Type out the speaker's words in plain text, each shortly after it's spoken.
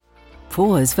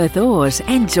Pause for thought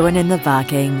and join in the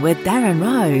barking with Darren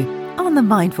Rowe on The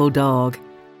Mindful Dog.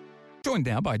 Joined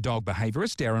now by dog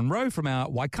behaviourist Darren Rowe from our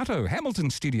Waikato Hamilton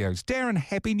studios. Darren,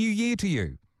 Happy New Year to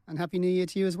you. And Happy New Year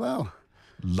to you as well.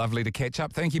 Lovely to catch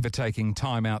up. Thank you for taking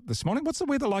time out this morning. What's the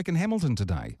weather like in Hamilton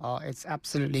today? Oh, it's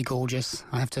absolutely gorgeous,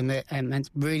 I have to admit. And it's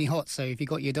really hot, so if you've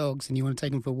got your dogs and you want to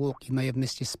take them for a walk, you may have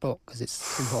missed your spot because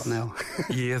it's too hot now.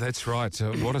 Yeah, that's right.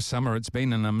 What a summer it's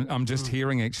been. And I'm just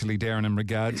hearing, actually, Darren, in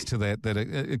regards to that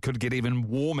it could get even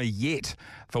warmer yet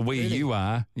for where you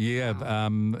are. Yeah,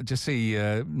 wow. Just see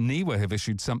NIWA have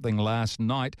issued something last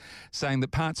night saying that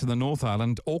parts of the North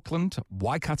Island, Auckland,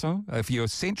 Waikato, if you're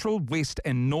central, west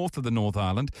and north of the North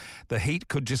Island, the heat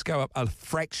could just go up a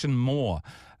fraction more.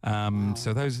 Wow.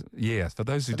 So for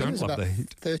those who don't love the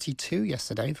heat. 32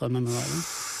 yesterday, if I remember rightly.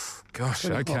 Gosh,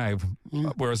 okay.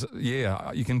 Yeah. Whereas,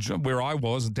 you can. Where I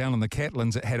was down in the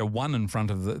Catlins, it had a 1 in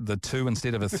front of the 2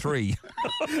 instead of a 3.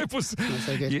 It was.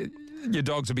 So good. Your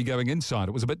dogs would be going inside.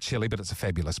 It was a bit chilly, but it's a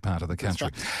fabulous part of the country.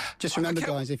 Right. Just remember,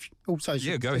 guys, go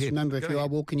ahead. Remember, if you are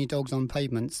walking your dogs on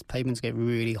pavements get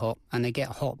really hot, and they get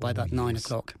hot by about 9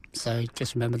 o'clock. So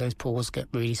just remember, those paws get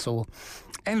really sore.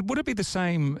 And would it be the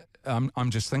same? I'm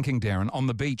just thinking, Darren, on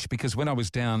the beach, because when I was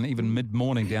down, even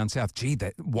mid-morning down south,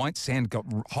 that white sand got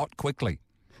hot quickly.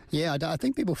 Yeah, I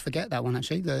think people forget that one,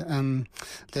 actually.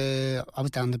 I was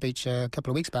down the beach a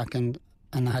couple of weeks back, and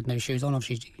I had no shoes on.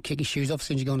 Obviously, you kick your shoes off as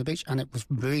soon as you go on the beach, and it was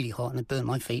really hot, and it burnt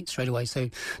my feet straight away. So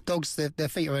dogs, their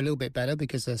feet are a little bit better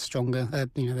because they're stronger.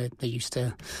 They're used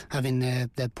to having their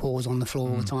paws on the floor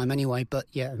all the time anyway. But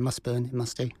yeah, it must burn. It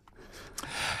must do.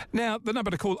 Now, the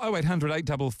number to call, 0800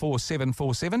 844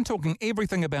 747, talking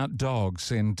everything about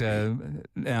dogs. And,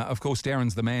 now, of course,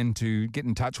 Darren's the man to get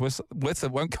in touch with.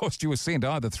 It won't cost you a cent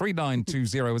either.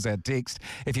 3920 is our text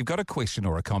if you've got a question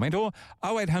or a comment, or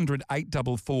 0800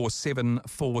 844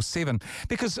 747.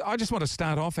 Because I just want to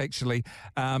start off, actually,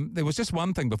 there was just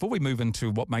one thing before we move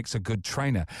into what makes a good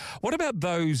trainer. What about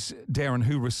those, Darren,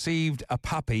 who received a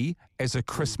puppy as a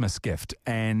Christmas gift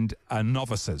and are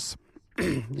novices?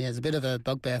 Yeah, it's a bit of a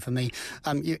bugbear for me.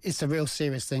 It's a real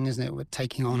serious thing, isn't it, with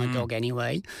taking on a dog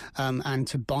anyway. And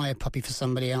to buy a puppy for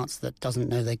somebody else that doesn't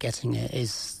know they're getting it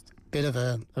is a bit of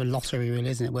a lottery, really,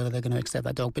 isn't it, whether they're going to accept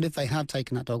that dog. But if they have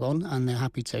taken that dog on and they're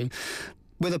happy to,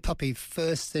 with a puppy,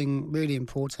 first thing really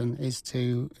important is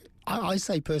to... I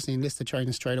say personally, enlist the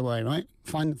trainer straight away, right?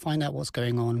 Find out what's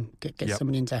going on, get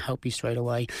somebody in to help you straight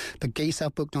away. But get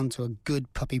yourself booked onto a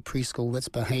good puppy preschool that's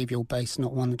behavioural based,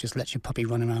 not one that just lets your puppy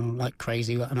run around like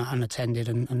crazy and unattended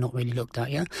and not really looked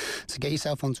at, yeah? So get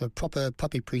yourself onto a proper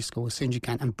puppy preschool as soon as you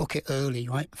can and book it early,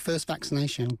 right? First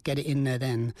vaccination, get it in there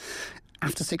then.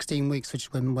 After 16 weeks, which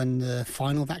is when the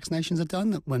final vaccinations are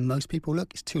done, when most people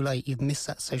look, it's too late. You've missed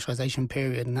that socialisation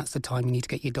period, and that's the time you need to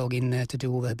get your dog in there to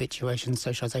do all the habituation,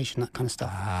 socialisation, that kind of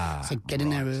stuff. So get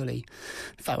in there early.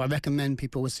 In fact, I recommend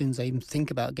people, as soon as they even think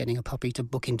about getting a puppy, to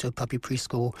book into a puppy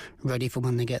preschool ready for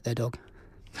when they get their dog.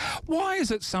 Why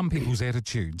is it some people's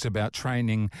attitudes about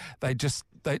training,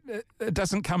 it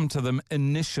doesn't come to them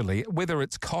initially? Whether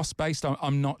it's cost-based,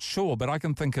 I'm not sure, but I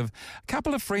can think of a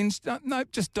couple of friends,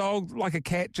 just dog, like a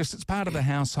cat, just it's part of the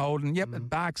household, and it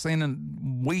barks then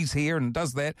and wheezes here and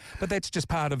does that, but that's just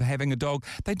part of having a dog.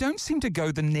 They don't seem to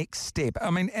go the next step.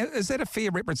 I mean, is that a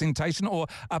fair representation, or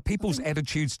are people's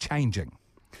attitudes changing?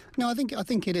 No, I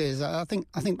think it is. I think,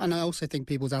 and I also think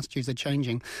people's attitudes are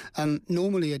changing.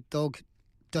 Normally, a dog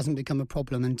doesn't become a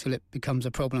problem until it becomes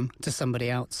a problem to somebody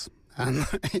else.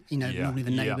 Normally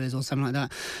the neighbours or something like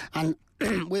that. And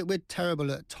we're terrible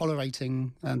at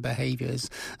tolerating behaviours.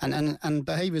 And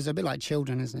behaviours are a bit like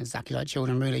children, isn't it? Exactly like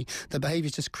children, really. The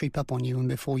behaviours just creep up on you, and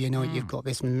before you know it, you've got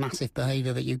this massive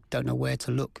behaviour that you don't know where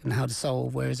to look and how to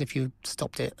solve, whereas if you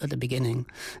stopped it at the beginning,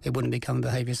 it wouldn't become a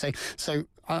behaviour. So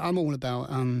I'm all about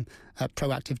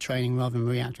proactive training rather than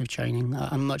reactive training.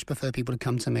 I much prefer people to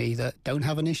come to me that don't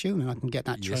have an issue, and I can get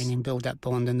that training, build that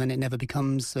bond, and then they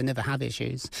never have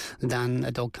issues, than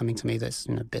a dog coming to me that's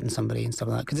bitten somebody and stuff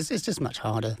like that, because it's just much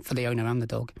harder for the owner and the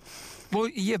dog. Well,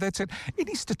 yeah, that's it.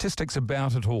 Any statistics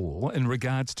about it all in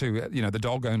regards to, the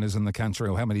dog owners in the country,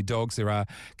 or how many dogs there are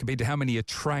compared to how many are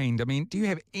trained? I mean, do you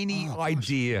have any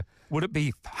idea? Would it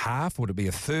be half? Would it be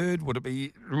a third? Would it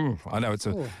be... I know it's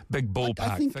a big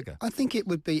ballpark figure. I think it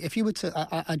would be, if you were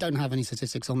to... I don't have any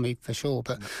statistics on me for sure,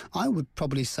 but I would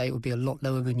probably say it would be a lot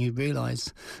lower than you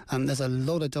realise. There's a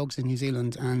lot of dogs in New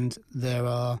Zealand, and there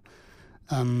are...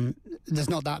 there's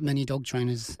not that many dog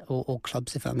trainers or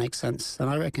clubs, if that makes sense. And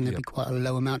I reckon there'd be quite a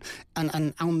low amount.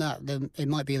 And on that, it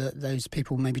might be that those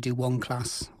people maybe do one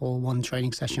class or one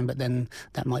training session, but then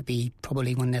that might be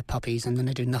probably when they're puppies, and then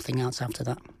they do nothing else after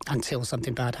that until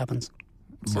something bad happens.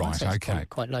 So Right, I'd say it's okay.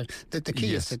 quite low. The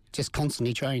key is to just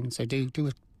constantly train. So do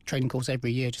a training course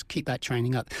every year. Just keep that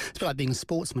training up. It's a bit like being a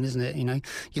sportsman, isn't it? You know,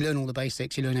 you learn all the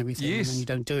basics, you learn everything, and then you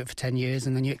don't do it for 10 years,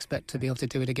 and then you expect to be able to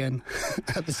do it again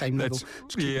at the same level.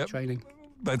 Just keep training.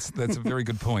 That's a very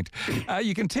good point.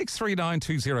 You can text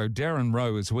 3920. Darren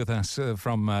Rowe is with us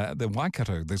from the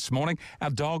Waikato this morning, our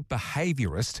dog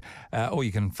behaviourist. Or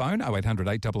you can phone 0800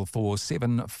 844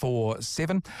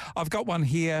 747. I've got one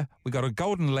here. We got a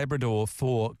golden Labrador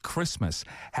for Christmas.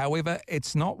 However,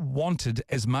 it's not wanted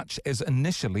as much as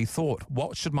initially thought.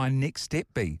 What should my next step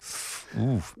be?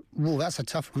 Ooh. Well, that's a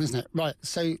tough one, isn't it? Right,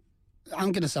 so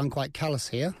I'm going to sound quite callous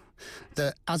here,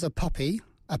 that as a puppy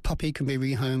can be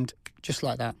rehomed just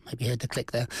like that. Maybe you heard the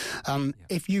click there.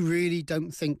 If you really don't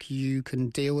think you can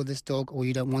deal with this dog or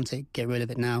you don't want it, get rid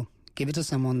of it now. Give it to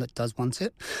someone that does want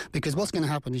it. Because what's going to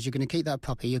happen is you're going to keep that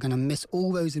puppy, you're going to miss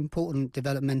all those important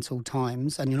developmental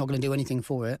times, and you're not going to do anything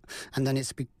for it. And then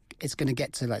it's going to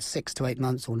get to like 6 to 8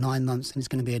 months or 9 months, and it's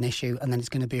going to be an issue, and then it's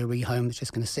going to be a rehome. It's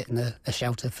just going to sit in a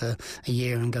shelter for a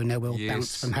year and go nowhere,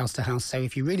 bounce from house to house. So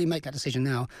if you really make that decision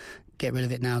now, get rid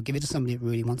of it now. Give it to somebody that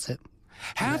really wants it.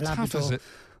 How tough is it?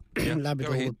 Yeah,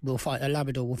 Labrador will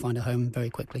find a home very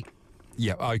quickly.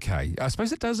 Yeah, okay. I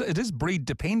suppose it is breed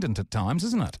dependent at times,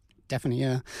 isn't it? Definitely,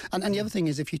 yeah. And the other thing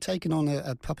is, if you've taken on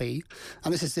a puppy,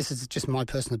 and this is just my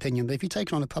personal opinion, but if you've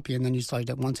taken on a puppy and then you decide you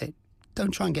don't want it,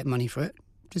 don't try and get money for it.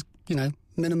 Just,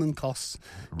 minimum costs.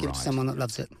 Give it to someone that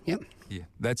loves it. Yep. Yeah,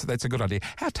 that's a good idea.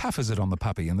 How tough is it on the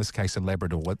puppy, in this case a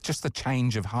Labrador, with just the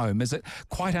change of home? Is it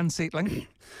quite unsettling?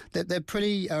 They're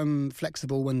pretty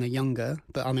flexible when they're younger,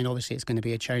 but I mean, obviously it's going to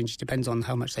be a change. It depends on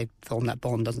how much they form that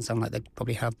bond. Doesn't sound like they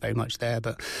probably have very much there,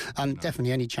 but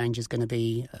definitely any change is going to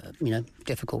be,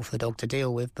 difficult for the dog to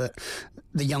deal with. But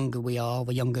the younger we are,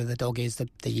 the younger the dog is, the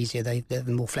easier the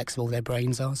more flexible their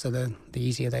brains are, so the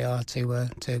easier they are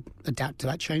to adapt to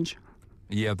that change.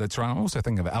 Yeah, that's right. I also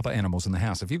think of other animals in the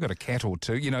house. If you've got a cat or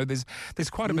two, there's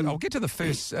quite a bit. I'll get to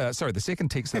the second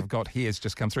text I've got here has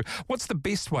just come through. What's the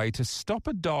best way to stop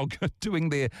a dog doing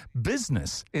their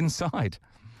business inside?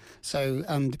 So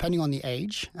depending on the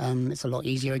age, it's a lot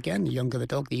easier again. The younger the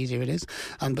dog, the easier it is.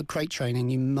 But crate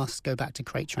training, you must go back to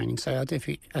crate training. So I don't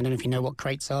know if you know what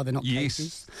crates are. They're not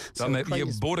cages. Done that. Yeah,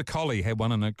 Border Collie had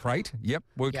one in a crate. Yep,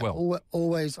 worked well.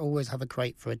 Always have a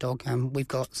crate for a dog. We've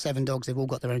got 7 dogs. They've all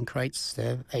got their own crates.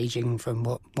 They're aging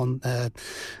from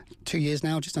 2 years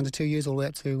now, just under 2 years, all the way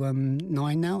up to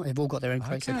 9 now. They've all got their own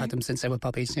crates. Okay. They've had them since they were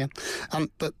puppies, yeah.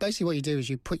 But basically what you do is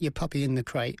you put your puppy in the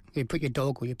crate. You put your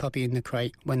dog or your puppy in the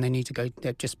crate when they need to go,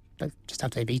 just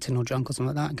after they've eaten or drunk or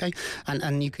something like that, okay?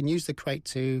 And you can use the crate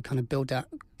to kind of build that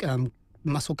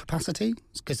muscle capacity,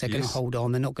 because they're going to hold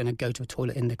on. They're not going to go to a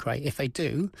toilet in the crate. If they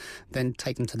do, then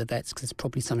take them to the vets, because there's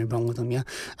probably something wrong with them, yeah?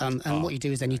 What you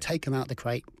do is then you take them out the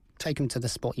crate, take them to the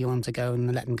spot you want them to go,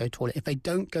 and let them go toilet. If they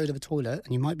don't go to the toilet,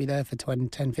 and you might be there for 10,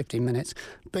 15 minutes,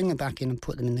 bring them back in and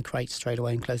put them in the crate straight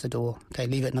away and close the door. Okay,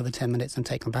 leave it another 10 minutes and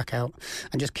take them back out,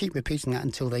 and just keep repeating that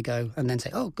until they go, and then say,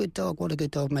 oh, good dog, what a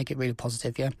good dog, make it really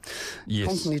positive, yeah? Yes.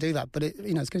 Constantly do that, but it's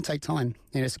going to take time.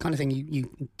 It's the kind of thing you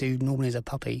do normally as a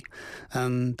puppy,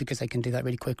 because they can do that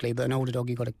really quickly, but an older dog,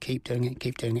 you've got to keep doing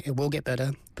it. It will get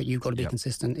better, but you've got to be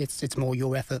consistent. It's more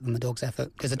your effort than the dog's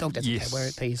effort, because the dog doesn't care where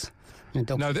it pees.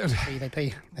 Dogs pee, they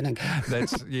pee. They don't care.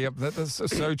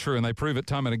 That's so true, and they prove it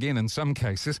time and again in some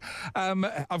cases.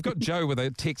 I've got Joe with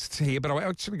a text here, but I'll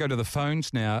actually go to the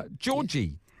phones now.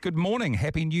 Georgie, good morning.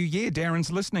 Happy New Year. Darren's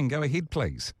listening. Go ahead,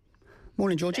 please.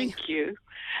 Morning, Georgie. Thank you.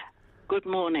 Good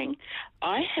morning.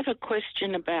 I have a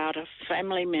question about a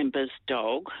family member's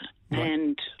dog,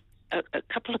 and a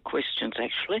couple of questions,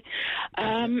 actually.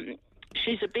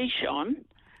 She's a Bichon,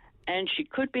 and she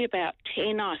could be about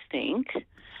 10, I think.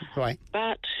 Right.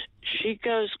 But she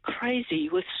goes crazy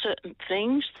with certain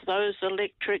things, those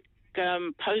electric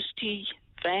postie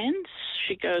vans.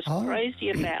 She goes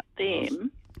crazy about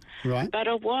them. Right. But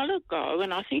a while ago,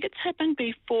 and I think it's happened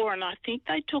before, and I think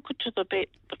they took her to the vet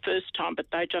the first time, but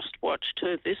they just watched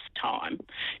her this time.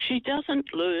 She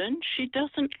doesn't learn. She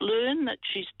doesn't learn that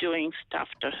she's doing stuff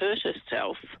to hurt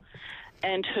herself,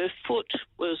 and her foot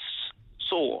was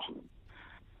sore.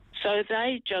 So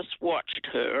they just watched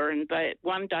her, and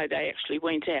one day they actually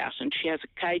went out, and she has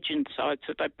a cage inside,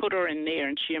 so they put her in there,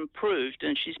 and she improved,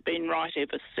 and she's been right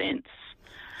ever since.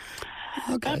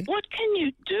 Okay. But what can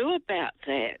you do about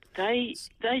that? They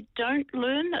don't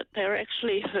learn that they're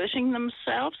actually hurting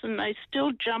themselves, and they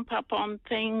still jump up on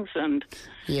things. And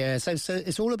yeah, so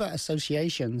it's all about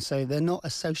association. So they're not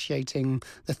associating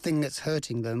the thing that's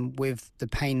hurting them with the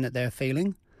pain that they're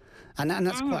feeling. And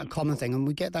that's quite a common thing, and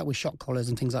we get that with shock collars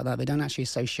and things like that. They don't actually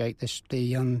associate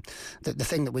the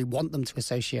thing that we want them to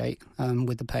associate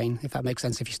with the pain, if that makes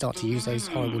sense, if you start to use those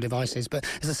horrible devices. But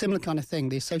it's a similar kind of thing.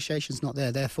 The association's not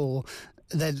there, therefore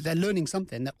they're learning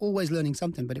something. They're always learning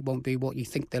something, but it won't be what you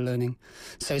think they're learning.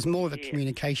 So it's more of a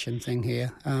communication thing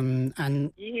here. And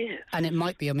it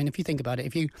might be, I mean, if you think about it,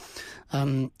 if you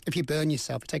burn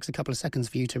yourself, it takes a couple of seconds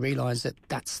for you to realise that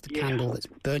that's the candle that's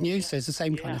burnt you. So it's the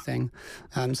same kind of thing.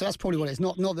 So that's probably what it is.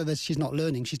 Not that she's not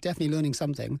learning. She's definitely learning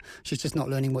something. She's just not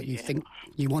learning what you think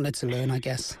you wanted to learn, I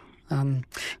guess. So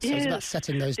it's about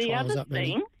setting those trials up,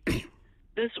 really.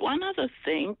 There's one other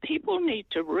thing. People need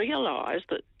to realise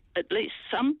that at least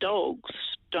some dogs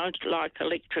don't like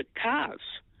electric cars.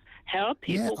 How are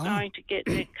people going to get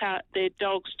their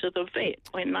dogs to the vet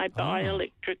when they buy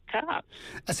electric cars?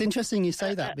 It's interesting you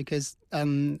say that, because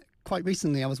quite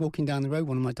recently I was walking down the road,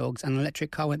 one of my dogs, and an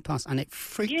electric car went past, and it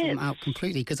freaked them out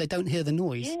completely because they don't hear the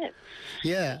noise.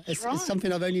 It's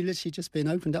something I've only literally just been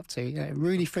opened up to. Yeah, it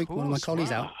really freaked one of my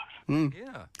collies out.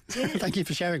 Thank you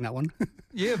for sharing that one.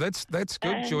 That's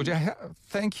good, Georgia.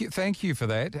 Thank you for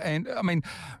that. And I mean,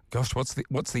 gosh, what's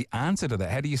the answer to that?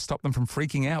 How do you stop them from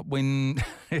freaking out when?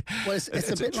 Well, it's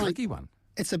a bit tricky one.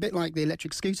 It's a bit like the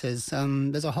electric scooters.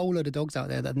 There's a whole load of dogs out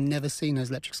there that have never seen those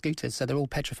electric scooters, so they're all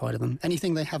petrified of them.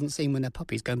 Anything they haven't seen when they're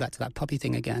puppies, going back to that puppy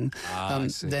thing again,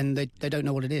 then they don't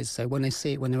know what it is. So when they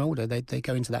see it when they're older, they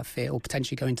go into that fear, or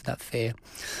potentially go into that fear,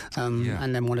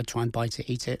 and then want to try and bite it,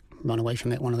 eat it, run away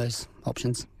from it, one of those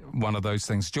options. One of those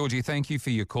things. Georgie, thank you for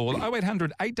your call.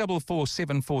 0800 844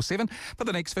 747 for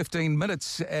the next 15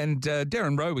 minutes. And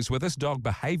Darren Rowe is with us, dog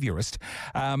behaviourist.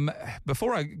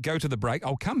 Before I go to the break,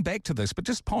 I'll come back to this, but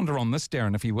just ponder on this,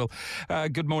 Darren, if you will.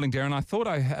 Good morning, Darren. I thought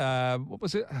what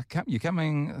was it? Thank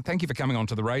you for coming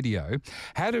onto the radio.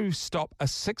 How to stop a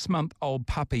 6-month-old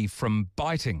puppy from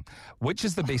biting? Which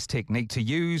is the best technique to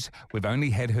use? We've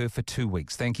only had her for 2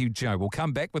 weeks. Thank you, Joe. We'll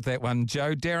come back with that one,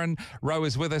 Joe. Darren Rowe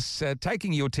is with us,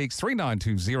 taking your text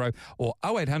 3920 or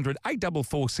 0800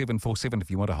 844 747 if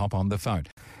you want to hop on the phone.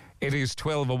 It is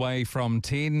 12 away from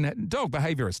 10. Dog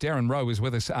behaviourist Darren Rowe is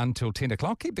with us until 10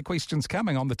 o'clock. Keep the questions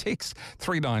coming on the text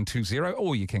 3920,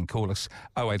 or you can call us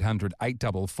 0800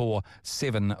 844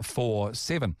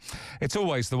 747. It's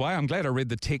always the way. I'm glad I read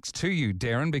the text to you,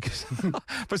 Darren, because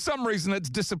for some reason it's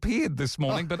disappeared this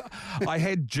morning. But I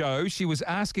had Jo. She was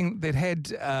asking that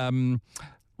had...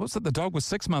 what's it? The dog was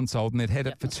 6 months old and they'd had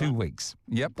it for 2 weeks.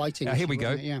 Yep. Biting. Here we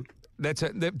go. That's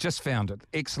it. They've just found it.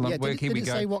 Excellent work. Here we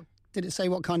go. Did it say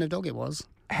what kind of dog it was?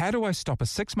 How do I stop a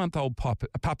 6-month-old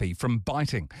puppy from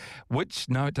biting?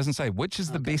 No, it doesn't say. Which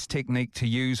is the best technique to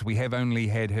use? We have only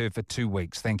had her for 2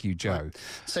 weeks. Thank you, Joe.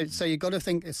 Right. So you've got to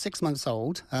think it's 6 months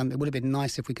old. It would have been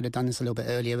nice if we could have done this a little bit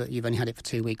earlier, but you've only had it for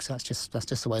 2 weeks. That's just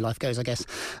the way life goes, I guess.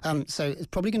 So it's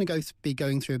probably going to be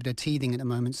going through a bit of teething at the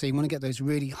moment. So you want to get those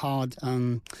really hard,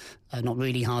 not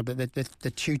really hard, but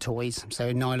the chew toys.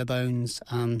 So Nyla bones.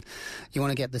 You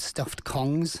want to get the stuffed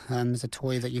Kongs. There's a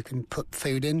toy that you can put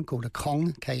food in called a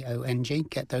Kong. Kong,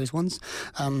 get those ones.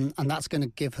 And that's going to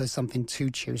give her something to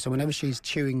chew. So whenever she's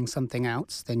chewing something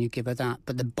out, then you give her that.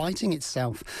 But the biting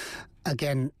itself,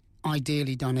 again,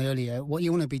 ideally done earlier, what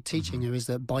you want to be teaching her is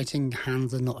that biting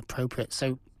hands are not appropriate.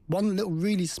 So one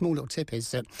really small little tip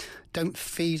is that don't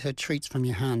feed her treats from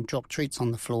your hand. Drop treats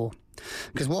on the floor.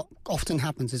 Because what often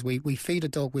happens is we feed a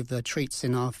dog with the treats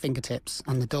in our fingertips,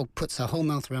 and the dog puts her whole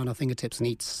mouth around our fingertips and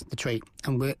eats the treat.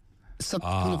 And we're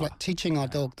kind of like teaching our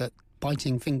dog that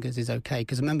biting fingers is okay,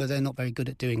 because remember, they're not very good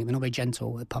at doing it. They're not very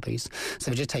gentle with puppies,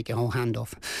 so they just take your whole hand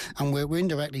off. And we're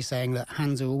indirectly saying that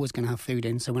hands are always going to have food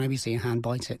in, so whenever you see a hand,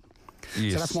 bite it.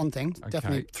 Yes. So that's one thing. Okay.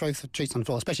 Definitely throw treats on the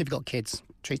floor, especially if you've got kids.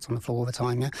 Treats on the floor all the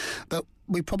time, But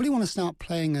we probably want to start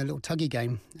playing a little tuggy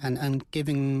game and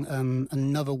giving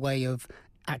another way of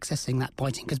accessing that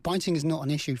biting, because biting is not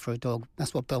an issue for a dog.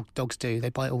 That's what dogs do. They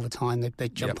bite all the time. They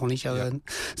jump on each other. Yep.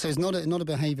 So it's not a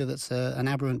behaviour that's an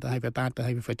aberrant behaviour, a bad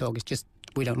behaviour for a dog. It's just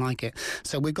we don't like it.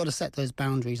 So we've got to set those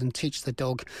boundaries and teach the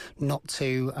dog not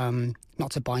to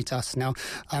bite us. Now,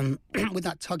 with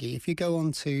that tuggy, if you go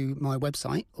onto my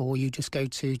website, or you just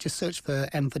search for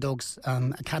M for Dogs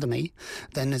Academy,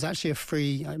 then there's actually a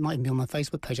free, it might even be on my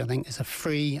Facebook page, I think, it's a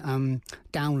free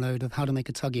download of how to make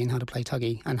a tuggy and how to play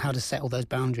tuggy and how to set all those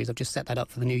boundaries. I've just set that up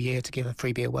for the new year to give a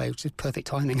freebie away, which is perfect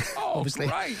timing, obviously.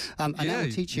 Great. And that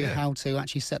will teach you how to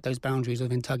actually set those boundaries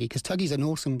within tuggy, because tuggy's an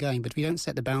awesome game, but if you don't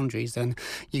set the boundaries, then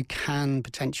you can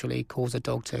potentially cause a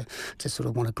dog to sort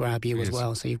of want to grab you as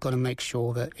well. So you've got to make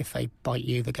sure that if they bite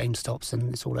you, the game stops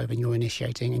and it's all over and you're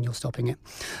initiating and you're stopping it.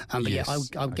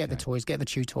 But I'll get the toys, get the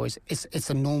chew toys. It's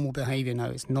a normal behaviour now.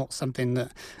 It's not something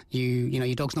that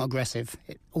your dog's not aggressive.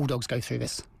 All dogs go through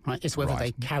this. Right, it's whether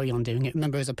they carry on doing it.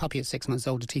 Remember, as a puppy at 6 months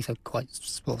old, the teeth are quite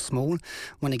small.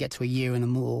 When they get to a year and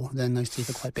more, then those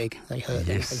teeth are quite big. They hurt.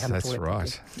 Yes, they haven't that's taught it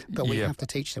right. properly. But we have to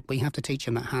teach them. We have to teach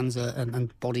them that hands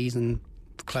and bodies and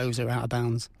clothes are out of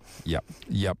bounds.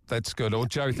 Yep, that's good. Well,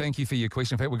 Joe, thank you for your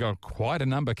question. In fact, we've got quite a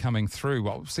number coming through.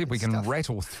 Well, see if we can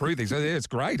rattle through these. It's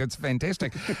great. It's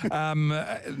fantastic.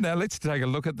 Now, let's take a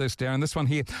look at this, Darren. This one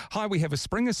here. Hi, we have a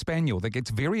Springer Spaniel that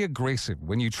gets very aggressive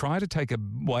when you try to take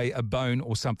away a bone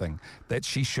or something that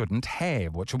she shouldn't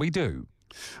have. What should we do?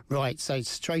 Right, so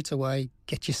straight away,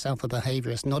 get yourself a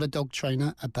behaviourist, not a dog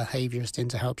trainer, a behaviourist in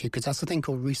to help you, because that's a thing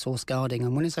called resource guarding.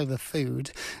 And when it's over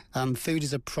food, food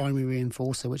is a primary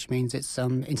reinforcer, which means it's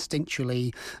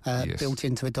instinctually built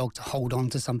into a dog to hold on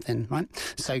to something, right?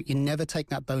 So you never take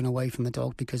that bone away from the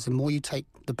dog, because the more you take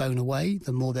the bone away,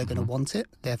 the more they're going to want it,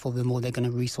 therefore the more they're going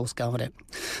to resource guard it.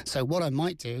 So what I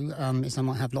might do is I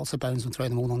might have lots of bones and throw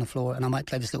them all on the floor, and I might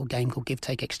play this little game called Give,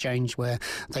 Take, Exchange, where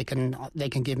they can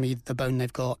give me the bone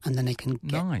they've got, and then they can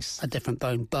get a different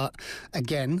bone. But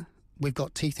again, we've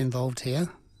got teeth involved here.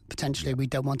 Potentially, we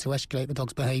don't want to escalate the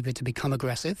dog's behaviour to become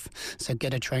aggressive. So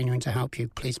get a trainer in to help you.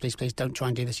 Please, please, please don't try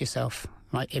and do this yourself.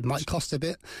 Right? It might cost a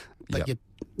bit, but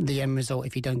the end result,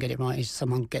 if you don't get it right, is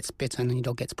someone gets bitten and your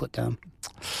dog gets put down.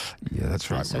 Yeah,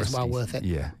 that's right. So it's well worth it.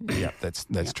 Yeah,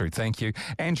 that's true. Thank you.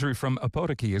 Andrew from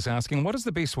Aporiki is asking, what is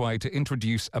the best way to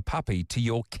introduce a puppy to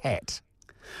your cat?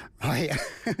 Right.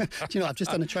 Do you know, I've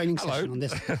just done a training session on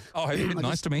this. Oh,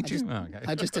 nice to meet you.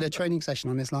 I just did a training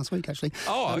session on this last week, actually.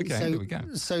 Oh, okay. There we go.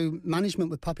 So management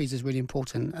with puppies is really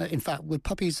important. In fact, with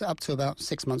puppies up to about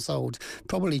 6 months old,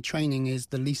 probably training is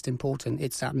the least important.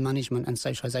 It's that management and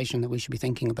socialisation that we should be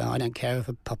thinking about. I don't care if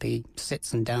a puppy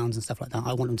sits and downs and stuff like that.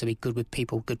 I want them to be good with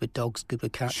people, good with dogs, good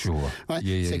with cats. Sure. Right?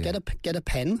 So get a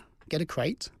pen, get a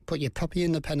crate, put your puppy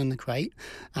in the pen and the crate,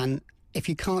 and if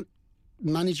you can't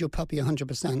manage your puppy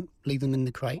 100%, leave them in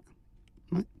the crate.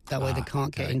 Right? That way they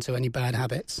can't get into any bad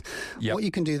habits. What you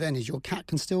can do then is your cat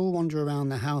can still wander around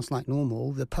the house like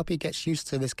normal. The puppy gets used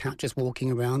to this cat just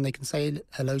walking around. They can say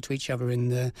hello to each other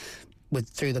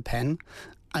through the pen,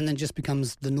 and then just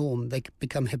becomes the norm. They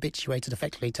become habituated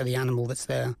effectively to the animal that's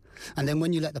there. And then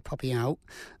when you let the puppy out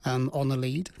on the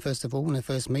lead, first of all, when they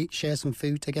first meet, share some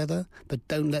food together, but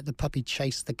don't let the puppy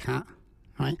chase the cat.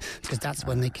 Right? Because that's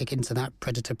when they kick into that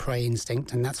predator-prey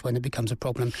instinct, and that's when it becomes a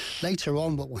problem. Later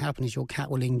on, what will happen is your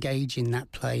cat will engage in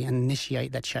that play and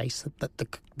initiate that chase, but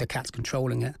the cat's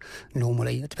controlling it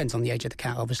normally. It depends on the age of the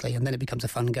cat, obviously, and then it becomes a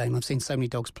fun game. I've seen so many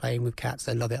dogs playing with cats.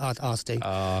 They love it. Ours do.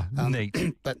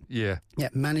 Neat. But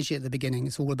manage it at the beginning.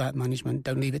 It's all about management.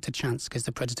 Don't leave it to chance, because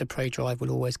the predator-prey drive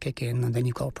will always kick in, and then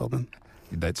you've got a problem.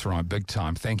 That's right, big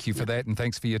time. Thank you for that, and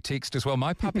thanks for your text as well.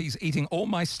 My puppy's eating all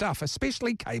my stuff,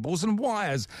 especially cables and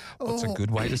wires. What's a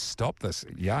good way to stop this?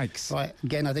 Yikes. Right,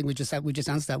 again, I think we just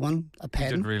answered that one. A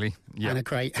pen and a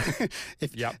crate.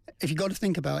 If you've got to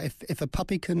think about if a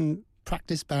puppy can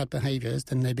practice bad behaviours,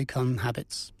 then they become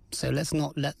habits. So let's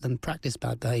not let them practice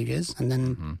bad behaviours, and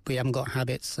then we haven't got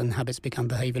habits, and habits become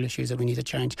behavioural issues that we need to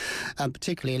change.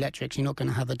 Particularly electrics. You're not going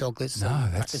to have a dog that's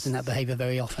practicing that behaviour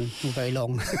very often or very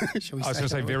long. I was going to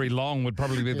say very long would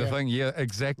probably be the thing. Yeah,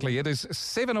 exactly. It is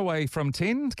 7 away from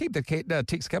 10. Keep the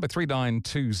text cover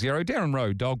 3920. Darren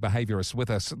Rowe, dog behaviourist, with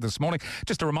us this morning.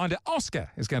 Just a reminder,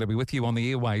 Oscar is going to be with you on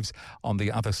the airwaves on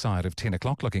the other side of 10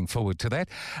 o'clock. Looking forward to that.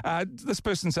 This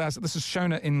person's asked, this is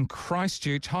Shona in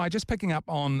Christchurch. Hi, just picking up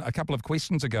on a couple of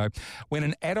questions ago. When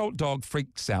an adult dog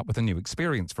freaks out with a new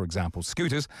experience, for example,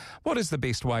 scooters, what is the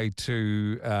best way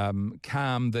to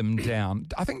calm them down?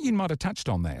 I think you might have touched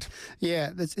on that.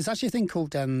 Yeah, it's actually a thing called,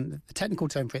 the technical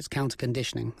term for it's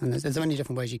counter-conditioning, and there's many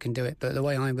different ways you can do it, but the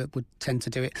way I would tend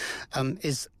to do it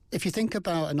is if you think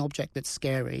about an object that's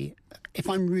scary, if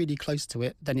I'm really close to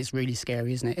it, then it's really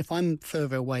scary, isn't it? If I'm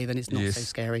further away, then it's not so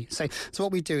scary. So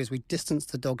what we do is we distance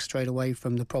the dog straight away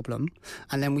from the problem,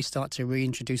 and then we start to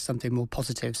reintroduce something more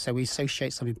positive. So we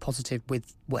associate something positive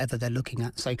with whatever they're looking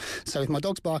at. So if my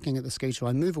dog's barking at the scooter,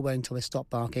 I move away until they stop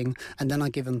barking, and then I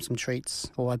give them some treats,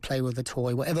 or I play with a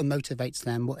toy, whatever motivates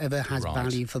them, whatever has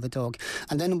value for the dog.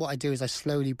 And then what I do is I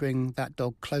slowly bring that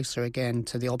dog closer again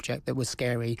to the object that was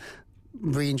scary,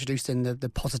 reintroducing the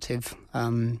positive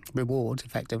reward,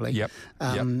 effectively.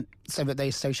 So that they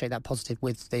associate that positive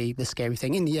with the scary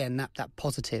thing. In the end, that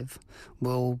positive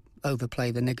will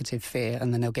overplay the negative fear,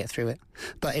 and then they'll get through it.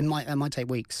 But it might take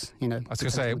weeks. I was going to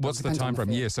say, what's the time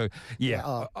frame? Yeah, so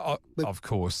of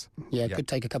course. Yeah, it could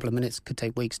take a couple of minutes, could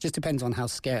take weeks. Just depends on how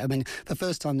scared. I mean, the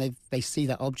first time they see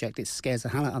that object, it scares the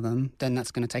hell out of them. Then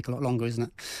that's going to take a lot longer, isn't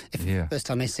it? If the first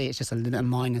time they see it's just a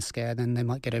minor scare, then they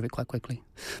might get over it quite quickly.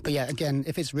 But yeah, again,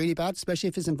 if it's really bad, especially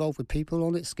if it's involved with people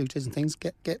on it, scooters and things,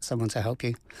 get someone to help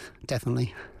you.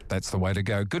 Definitely. That's the way to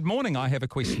go. Good morning. I have a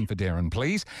question for Darren,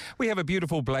 please. We have a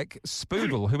beautiful black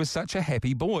Spoodle who is such a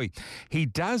happy boy. He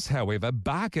does, however,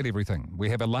 bark at everything. We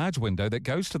have a large window that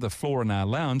goes to the floor in our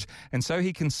lounge, and so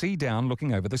he can see down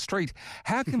looking over the street.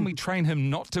 How can we train him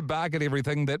not to bark at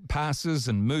everything that passes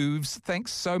and moves?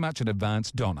 Thanks so much in advance,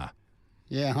 Donna.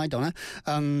 Yeah, hi Donna.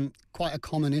 Quite a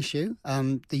common issue.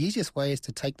 The easiest way is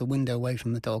to take the window away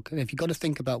from the dog. If you've got to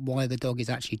think about why the dog is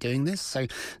actually doing this. So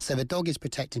the dog is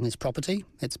protecting its property.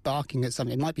 It's barking at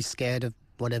something. It might be scared of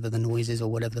whatever the noise is or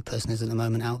whatever the person is at the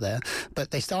moment out there. But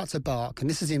they start to bark, and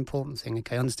this is the important thing,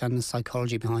 okay? Understand the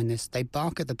psychology behind this. They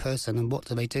bark at the person, and what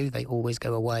do? They always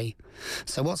go away.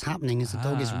 So what's happening is the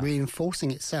dog is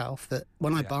reinforcing itself that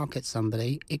when I bark at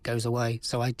somebody, it goes away.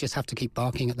 So I just have to keep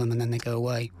barking at them, and then they go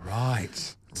away.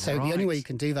 Right. So the only way you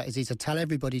can do that is either tell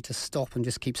everybody to stop and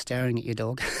just keep staring at your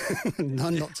dog,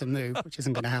 not to move, which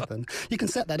isn't going to happen. You can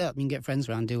set that up. You can get friends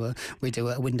around. We do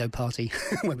a window party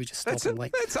where we just stop and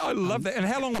wait. I love that. And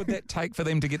how long would that take for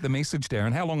them to get the message,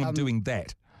 Darren? How long of doing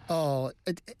that?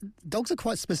 Dogs are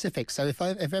quite specific. So if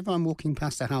ever I'm walking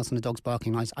past a house and the dog's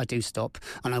barking, I do stop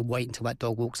and I wait until that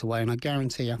dog walks away. And I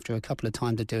guarantee after a couple of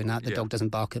times of doing that, the dog doesn't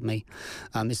bark at me.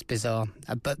 It's bizarre.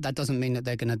 But that doesn't mean that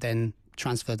they're going to then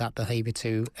transfer that behaviour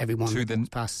to everyone who walks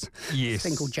past. Yes. It's a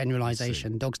thing called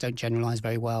generalisation. Dogs don't generalise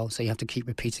very well, so you have to keep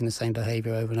repeating the same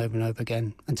behaviour over and over and over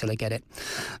again until they get it.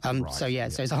 So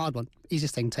it's a hard one.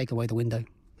 Easiest thing, take away the window.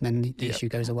 Then the issue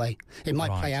goes away. It might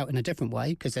play out in a different way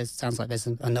because it sounds like there's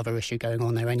another issue going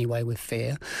on there anyway with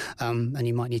fear, and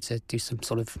you might need to do some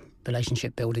sort of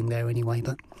relationship building there anyway.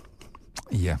 But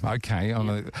yeah, okay.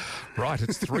 Right,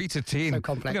 it's 3 to 10. So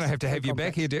complex. We're going to have you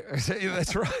back here.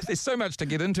 That's right. There's so much to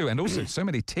get into, and also so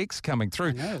many texts coming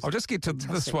through. I'll just get to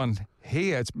this one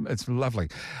here. It's lovely.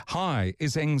 Hi,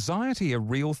 is anxiety a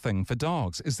real thing for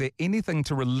dogs? Is there anything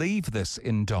to relieve this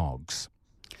in dogs?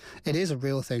 It is a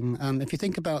real thing. If you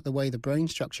think about the way the brain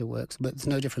structure works, but it's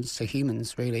no difference to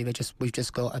humans, really. We've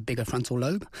just got a bigger frontal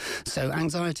lobe. So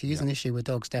anxiety is an issue with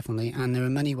dogs, definitely. And there are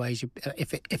many ways.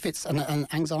 If it's an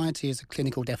anxiety is a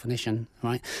clinical definition,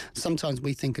 right? Sometimes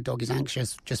we think a dog is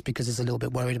anxious just because it's a little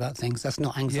bit worried about things. That's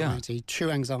not anxiety. Yeah.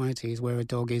 True anxiety is where a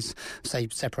dog is, say,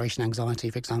 separation anxiety,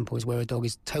 for example, is where a dog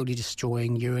is totally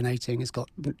destroying, urinating. It's got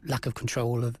lack of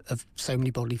control of so many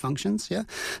bodily functions. Yeah.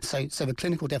 So the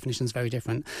clinical definition is very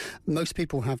different. Most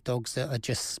people have dogs that are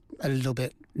just a little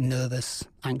bit nervous,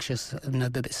 anxious, and a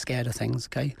bit scared of things,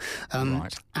 okay?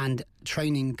 Right. And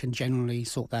training can generally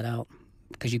sort that out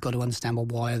because you've got to understand, well,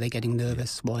 why are they getting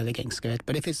nervous? Why are they getting scared?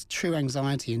 But if it's true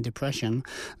anxiety and depression,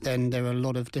 then there are a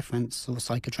lot of different sort of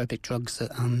psychotropic drugs that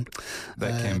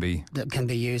can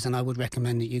be used, and I would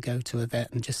recommend that you go to a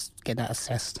vet and just get that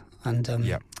assessed. And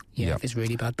if it's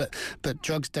really bad. But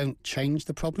drugs don't change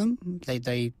the problem.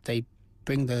 They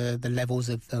bring the levels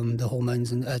of the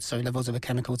hormones and levels of the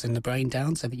chemicals in the brain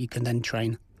down so that you can then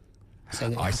train.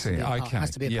 So I see. It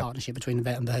has to be a partnership between the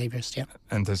vet and behaviourist. Yeah.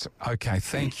 And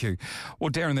thank you. Well,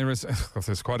 Darren, there's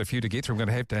quite a few to get through. I'm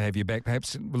going to have you back.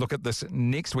 Perhaps look at this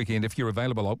next weekend if you're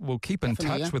available. We'll keep in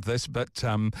touch with this, but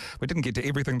we didn't get to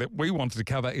everything that we wanted to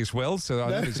cover as well. So I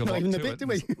know there's a lot to it.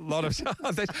 There's a lot of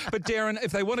but Darren,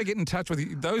 if they want to get in touch with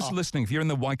you, those listening, if you're in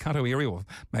the Waikato area or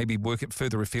maybe work it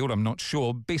further afield, I'm not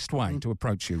sure. Best way to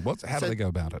approach you. How do they go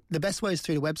about it? The best way is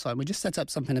through the website. We just set up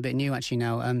something a bit new actually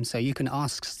now. So you can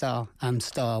ask Star,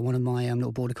 one of my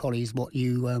little border collies, what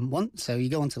you want. So you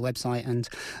go onto the website and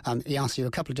he asks you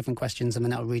a couple of different questions, and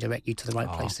then that will redirect you to the right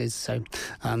places. So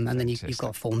and then you've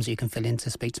got forms you can fill in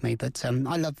to speak to me. But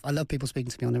I love people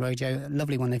speaking to me on the radio.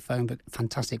 Lovely when they phone, but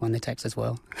fantastic when they text as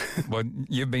well. Well,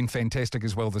 you've been fantastic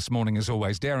as well this morning, as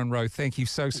always. Darren Rowe, thank you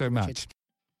so much.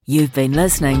 You've been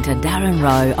listening to Darren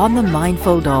Rowe on The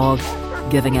Mindful Dog,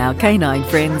 giving our canine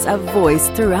friends a voice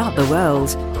throughout the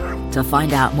world. To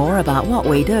find out more about what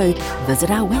we do,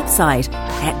 visit our website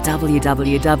at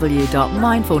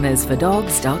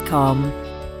www.mindfulnessfordogs.com.